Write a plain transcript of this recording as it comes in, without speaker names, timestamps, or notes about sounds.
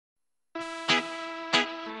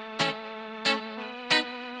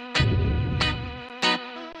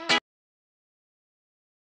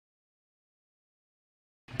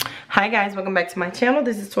Hi guys, welcome back to my channel.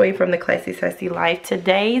 This is Toya from the Classy Sassy Life.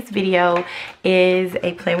 Today's video is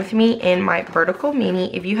a plan with me in my vertical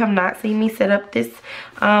mini. If you have not seen me set up this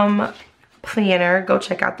planner, go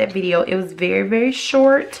check out that video. It was very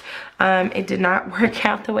short. It did not work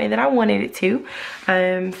out the way that I wanted it to.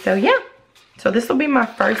 So yeah, so this will be my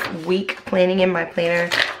first week planning in my planner.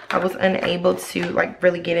 I was unable to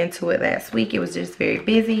really get into it last week. It was just very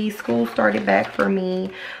busy. School started back for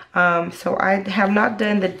me. So I have not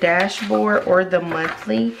done the dashboard or the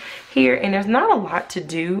monthly here, and there's not a lot to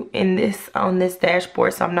do on this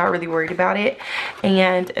dashboard, so I'm not really worried about it.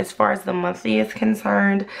 And as far as the monthly is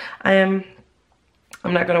concerned, I'm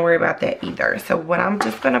not going to worry about that either. So what I'm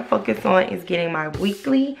just going to focus on is getting my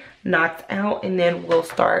weekly knocked out, and then we'll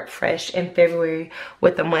start fresh in February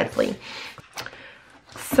with the monthly.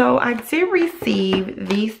 So I did receive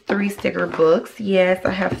these 3 sticker books. Yes,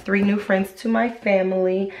 I have 3 new friends to my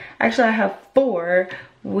family. Actually, I have 4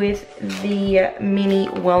 with the mini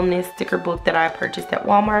wellness sticker book that I purchased at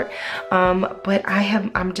Walmart. But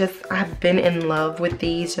I've been in love with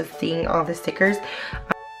these, just seeing all the stickers.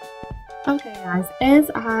 Okay guys,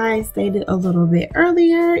 as I stated a little bit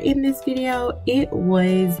earlier in this video, it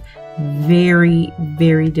was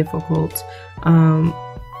very difficult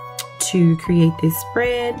to create this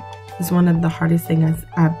spread. It's one of the hardest things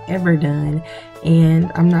I've ever done,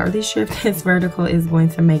 and I'm not really sure if this vertical is going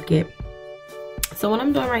to make it. So what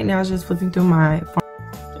I'm doing right now is just flipping through my sticker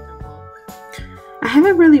book. I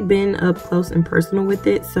haven't really been up close and personal with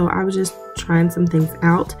it, so I was just trying some things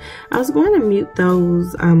out. I was going to mute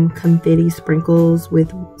those confetti sprinkles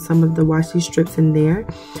with some of the washi strips in there,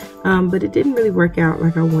 but it didn't really work out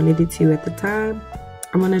like I wanted it to at the time.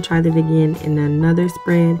 I'm going to try that again in another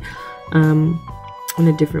spread on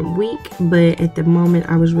a different week, but at the moment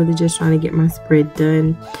I was really just trying to get my spread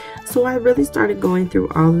done. So I really started going through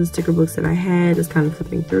all the sticker books that I had, just kind of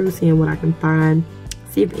flipping through, seeing what I can find,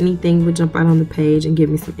 see if anything would jump out on the page and give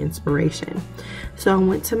me some inspiration. So I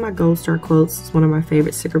went to my Gold Star Quotes. It's one of my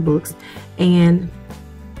favorite sticker books, and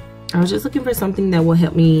I was just looking for something that will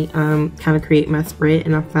help me kind of create my spread,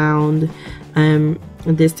 and I found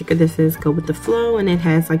this sticker that says go with the flow, and it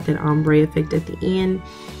has like that ombre effect at the end.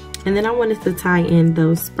 And then I wanted to tie in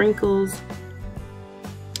those sprinkles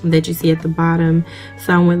that you see at the bottom,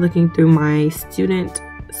 so I went looking through my student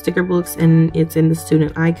sticker books, and it's in the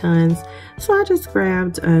student icons. So I just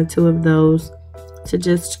grabbed 2 of those to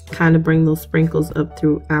just kind of bring those sprinkles up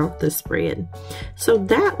throughout the spread. So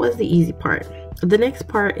that was the easy part. The next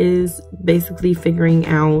part is basically figuring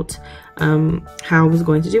out how I was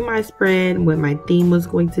going to do my spread, what my theme was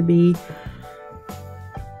going to be.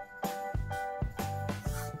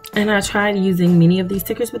 And I tried using many of these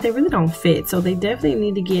stickers, but they really don't fit. So they definitely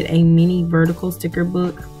need to get a mini vertical sticker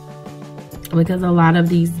book, because a lot of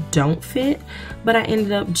these don't fit. But I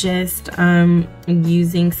ended up just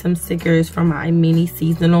using some stickers from my mini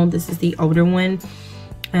seasonal. This is the older one.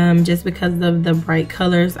 Just because of the bright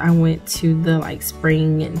colors, I went to the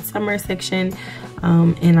spring and summer section,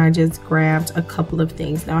 and I just grabbed a couple of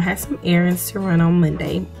things. Now I had some errands to run on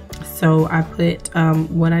Monday, so I put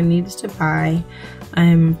what I needed to buy,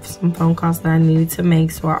 some phone calls that I needed to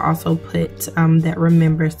make, so I also put that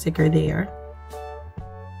remember sticker there.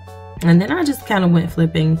 And then I just kind of went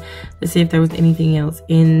flipping to see if there was anything else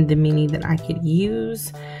in the mini that I could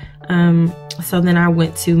use. So then I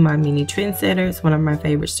went to my mini Trendsetters, one of my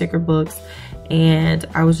favorite sticker books, and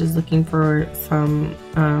I was just looking for some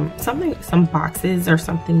boxes or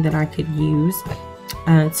something that I could use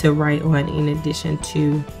to write on in addition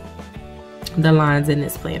to the lines in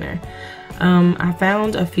this planner. I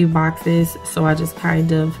found a few boxes, so I just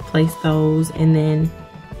kind of placed those and then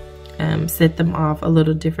set them off a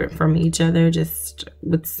little different from each other, just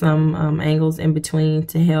with some angles in between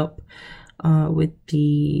to help with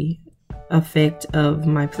the effect of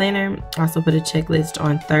my planner. I also put a checklist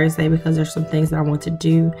on Thursday because there's some things that I want to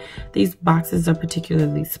do. These boxes are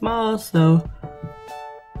particularly small, so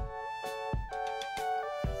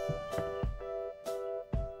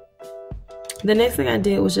the next thing I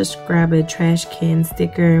did was just grab a trash can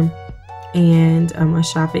sticker and a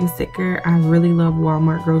shopping sticker. I really love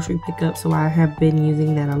Walmart grocery pickup, so I have been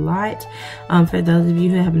using that a lot. For those of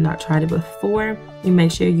you who have not tried it before, you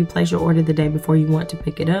make sure you place your order the day before you want to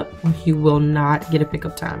pick it up, or you will not get a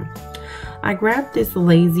pickup time. I grabbed this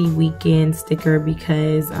lazy weekend sticker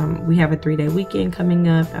because we have a 3-day weekend coming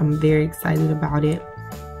up. I'm very excited about it,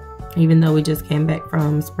 even though we just came back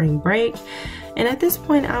from spring break. And at this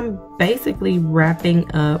point, I'm basically wrapping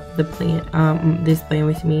up the plan, this plan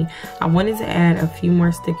with me. I wanted to add a few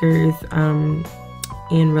more stickers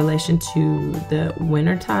in relation to the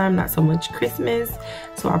winter time, not so much Christmas.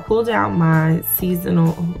 So I pulled out my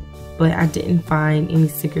seasonal but I didn't find any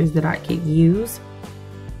stickers that I could use.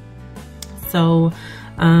 So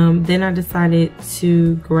then I decided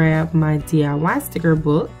to grab my DIY sticker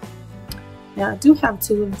book. Now I do have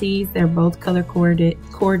 2 of these. They're both color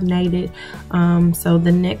coordinated. So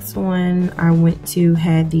the next one I went to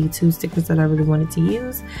had the 2 stickers that I really wanted to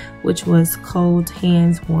use, which was Cold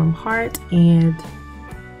Hands, Warm Heart, and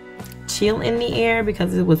Chill in the Air,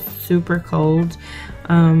 because it was super cold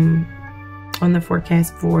on the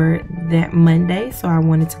forecast for that Monday. So I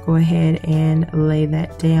wanted to go ahead and lay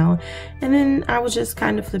that down. And then I was just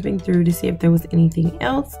kind of flipping through to see if there was anything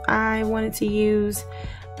else I wanted to use.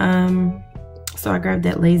 So I grabbed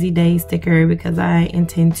that Lazy Day sticker because I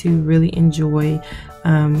intend to really enjoy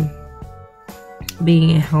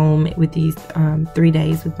being at home with these 3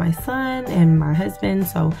 days with my son and my husband.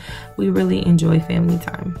 So we really enjoy family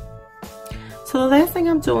time. So the last thing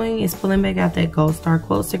I'm doing is pulling back out that Gold Star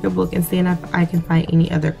quote sticker book and seeing if I can find any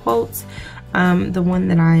other quotes. The one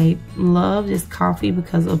that I love is Coffee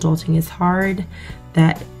Because Adulting is Hard.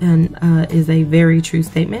 That is a very true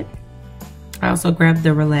statement. I also grabbed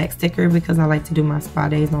the Relax sticker because I like to do my spa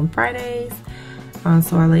days on Fridays.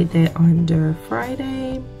 So I laid that under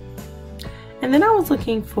Friday. And then I was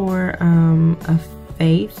looking for a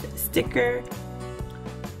faith sticker.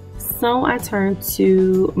 So I turned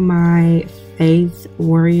to my Faith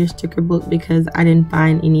Warrior sticker book because I didn't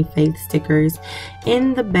find any faith stickers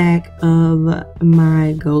in the back of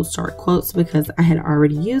my Gold Star quotes because I had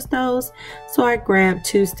already used those. So I grabbed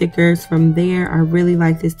 2 stickers from there. I really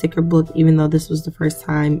like this sticker book, even though this was the first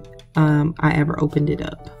time I ever opened it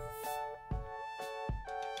up.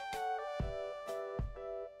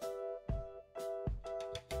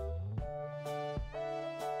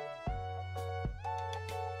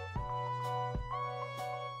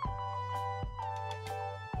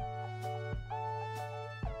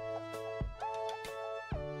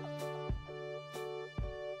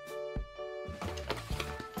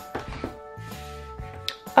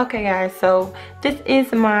 Okay guys, so this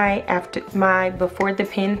is my before the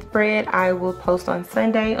pen spread. I will post on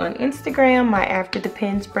Sunday on Instagram my after the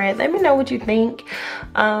pen spread. Let me know what you think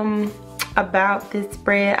about this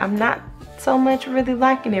spread. I'm not so much really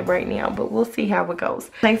liking it right now, but we'll see how it goes.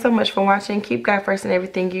 Thanks so much for watching. Keep God first in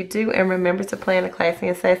everything you do, and remember to plan a classy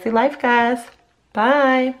and sassy life, guys.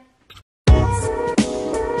 Bye.